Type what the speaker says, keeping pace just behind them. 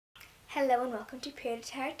Hello and welcome to Period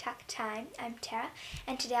Tara Talk Time. I'm Tara,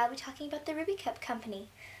 and today I'll be talking about the Ruby Cup Company.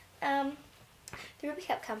 The Ruby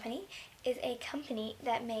Cup Company is a company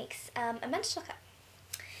that makes a menstrual cup.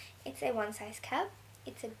 It's a one-size cup.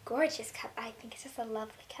 It's a gorgeous cup. I think it's just a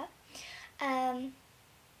lovely cup.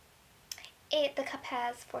 The cup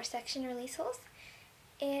has 4-section release holes.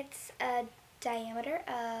 It's a diameter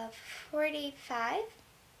of 45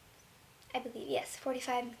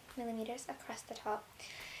 millimeters across the top.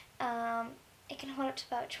 It can hold up to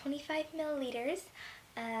about 25 milliliters.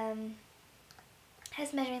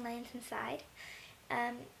 Has measuring lines inside.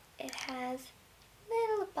 It has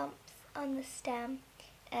little bumps on the stem,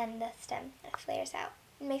 and the stem flares out.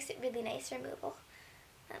 It makes it really nice removable.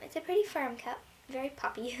 It's a pretty firm cup, very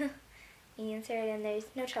poppy. You insert it in, there's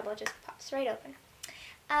no trouble, it just pops right open.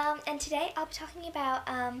 And today I'll be talking about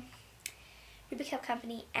Ruby Cup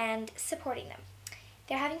Company and supporting them.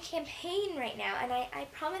 They're having a campaign right now, and I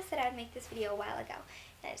promised that I would make this video a while ago.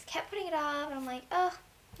 And I just kept putting it off, and I'm like, oh,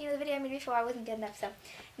 the video I made before wasn't good enough, so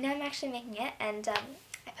now I'm actually making it, and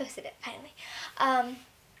I posted it finally.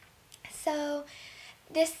 So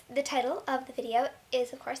the title of the video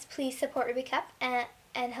is, of course, Please Support Ruby Cup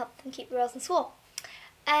and help them keep girls in school.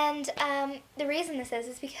 And the reason this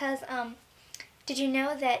is because did you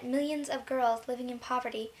know that millions of girls living in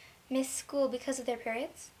poverty miss school because of their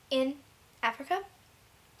periods in Africa?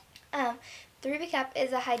 The Ruby Cup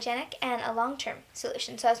is a hygienic and a long-term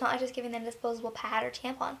solution, so it's not like just giving them a disposable pad or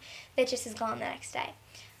tampon that just is gone the next day.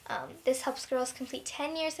 This helps girls complete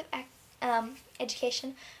 10 years of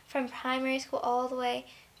education from primary school all the way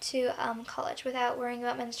to college without worrying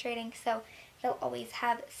about menstruating, so they'll always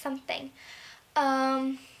have something.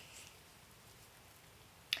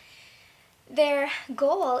 Their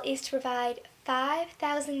goal is to provide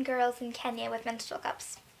 5,000 girls in Kenya with menstrual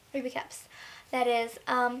cups, Ruby Cups. That is,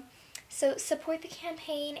 so support the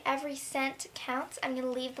campaign. Every cent counts. I'm going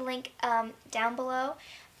to leave the link down below.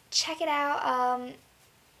 Check it out. I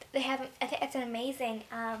think it's an amazing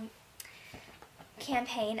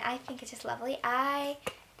campaign. I think it's just lovely. I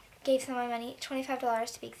gave some of my money,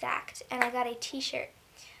 $25 to be exact, and I got a t-shirt.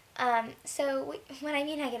 So what I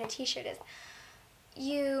mean I get a t-shirt is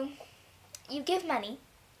you give money,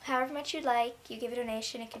 however much you'd like. You give a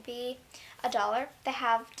donation. It could be $1. They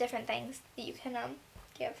have different things that you can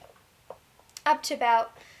give, up to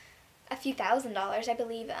about a few $1,000s, I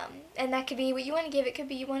believe. And that could be what you want to give. It could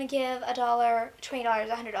be you want to give $1, $20,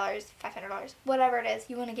 $100, $500, whatever it is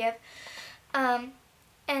you want to give. And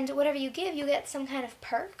whatever you give, you get some kind of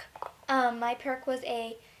perk. My perk was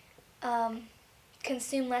a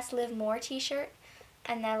Consume Less, Live More t-shirt,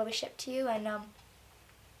 and that'll be shipped to you. And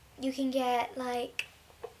you can get like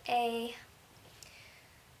a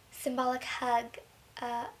symbolic hug,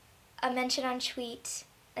 a mention on tweet,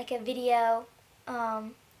 like a video,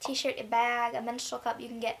 t-shirt, a bag, a menstrual cup. You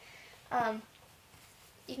can get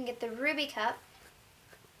the Ruby Cup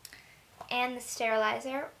and the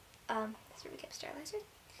sterilizer. This Ruby Cup sterilizer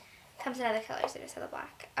comes in other colors. They just have the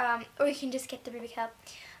black. Or you can just get the Ruby Cup.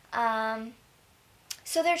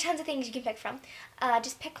 So there are tons of things you can pick from.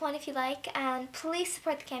 Just pick one if you like, and please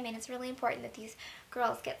support the campaign. It's really important that these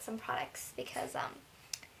girls get some products because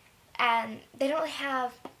and they don't really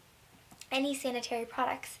have any sanitary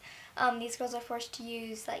products. These girls are forced to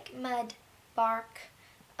use like mud, bark,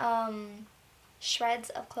 shreds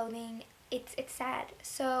of clothing. It's sad.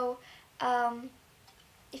 So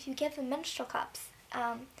if you give them menstrual cups,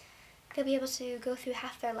 they'll be able to go through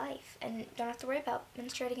half their life and don't have to worry about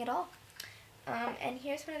menstruating at all. And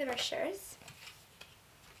here's one of the brochures.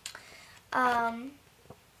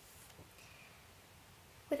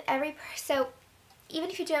 So even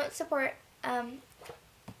if you don't support, how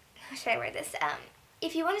should I word this?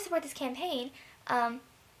 If you want to support this campaign,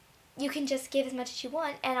 you can just give as much as you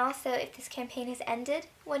want. And also, if this campaign has ended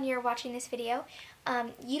when you're watching this video,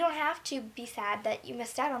 you don't have to be sad that you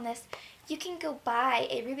missed out on this. You can go buy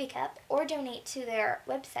a Ruby Cup or donate to their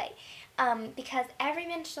website, because every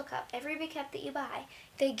menstrual cup, every Ruby Cup that you buy,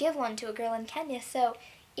 they give one to a girl in Kenya, so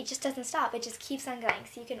it just doesn't stop. It just keeps on going,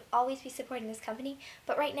 so you can always be supporting this company.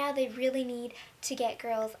 But right now, they really need to get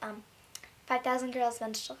girls, 5,000 girls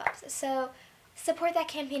menstrual cups. So support that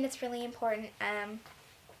campaign. It's really important.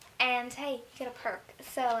 And hey, you get a perk.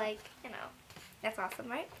 So like, that's awesome,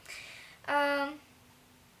 right?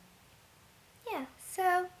 Yeah,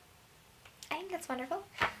 so I think that's wonderful.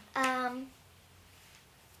 I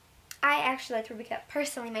actually like the Ruby Cup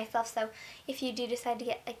personally myself, so if you do decide to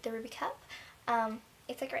get like the Ruby Cup,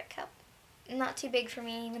 it's a great cup. Not too big for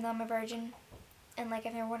me, even though I'm a virgin and like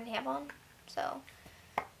I've never worn a tampon, so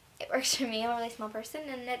it works for me. I'm a really small person,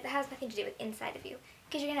 and it has nothing to do with inside of you,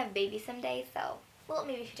 because you're gonna have a baby someday, so Well,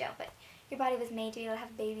 maybe if you don't, but your body was made to be able to have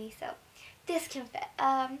a baby, so this can fit.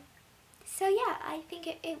 So yeah, I think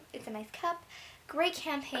it's a nice cup. Great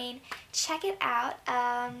campaign. Check it out.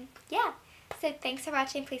 Yeah. So thanks for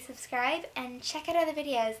watching. Please subscribe and check out other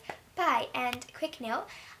videos. Bye. And quick note,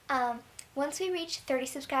 once we reach 30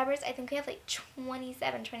 subscribers, I think we have like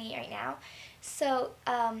 27, 28 right now. So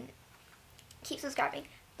keep subscribing.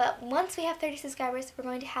 But once we have 30 subscribers, we're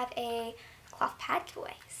going to have a cloth pad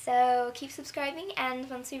giveaway. So keep subscribing, and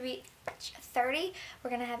once we reach 30, we're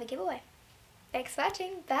going to have a giveaway. Thanks for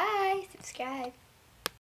watching. Bye. Subscribe.